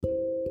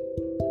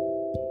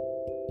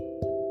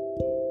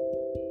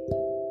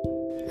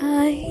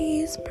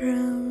Eyes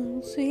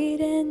brown, sweet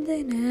and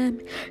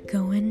dynamic,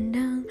 going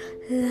down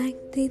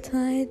like the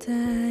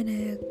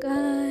Titanic.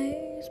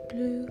 Eyes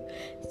blue,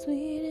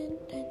 sweet and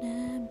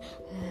dynamic,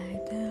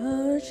 like the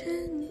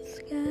ocean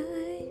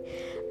sky,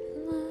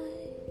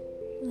 like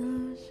the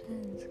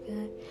ocean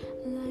sky,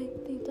 like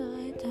the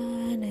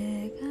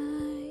Titanic.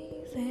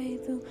 Eyes say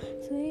so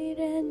sweet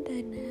and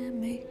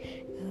dynamic,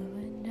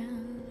 going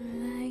down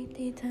like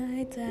the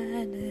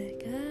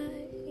Titanic.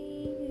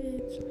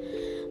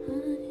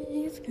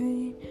 Eyes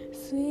green,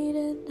 sweet